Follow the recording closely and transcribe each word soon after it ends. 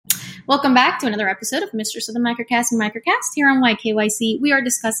Welcome back to another episode of Mistress of the Microcast and Microcast here on YKYC. We are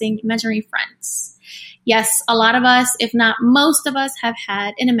discussing imaginary friends. Yes, a lot of us, if not most of us, have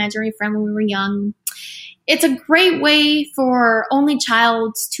had an imaginary friend when we were young. It's a great way for only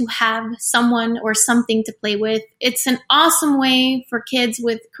childs to have someone or something to play with. It's an awesome way for kids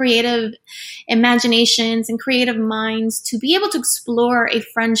with creative imaginations and creative minds to be able to explore a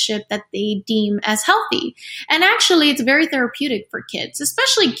friendship that they deem as healthy. And actually, it's very therapeutic for kids,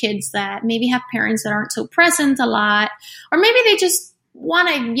 especially kids that maybe have parents that aren't so present a lot, or maybe they just want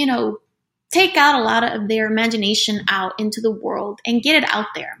to, take out a lot of their imagination out into the world and get it out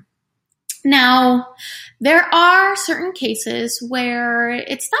there. Now, there are certain cases where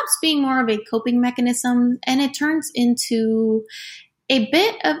it stops being more of a coping mechanism and it turns into a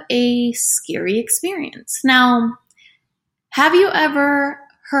bit of a scary experience. Now, have you ever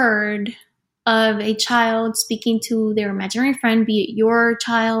heard of a child speaking to their imaginary friend, be it your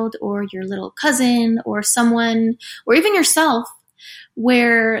child or your little cousin or someone, or even yourself,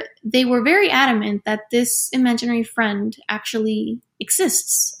 where they were very adamant that this imaginary friend actually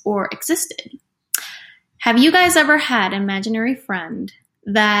exists or existed? Have you guys ever had an imaginary friend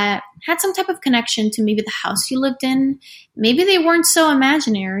that had some type of connection to maybe the house you lived in? Maybe they weren't so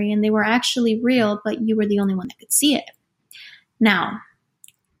imaginary and they were actually real, but you were the only one that could see it. Now,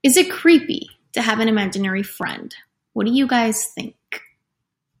 is it creepy to have an imaginary friend? What do you guys think?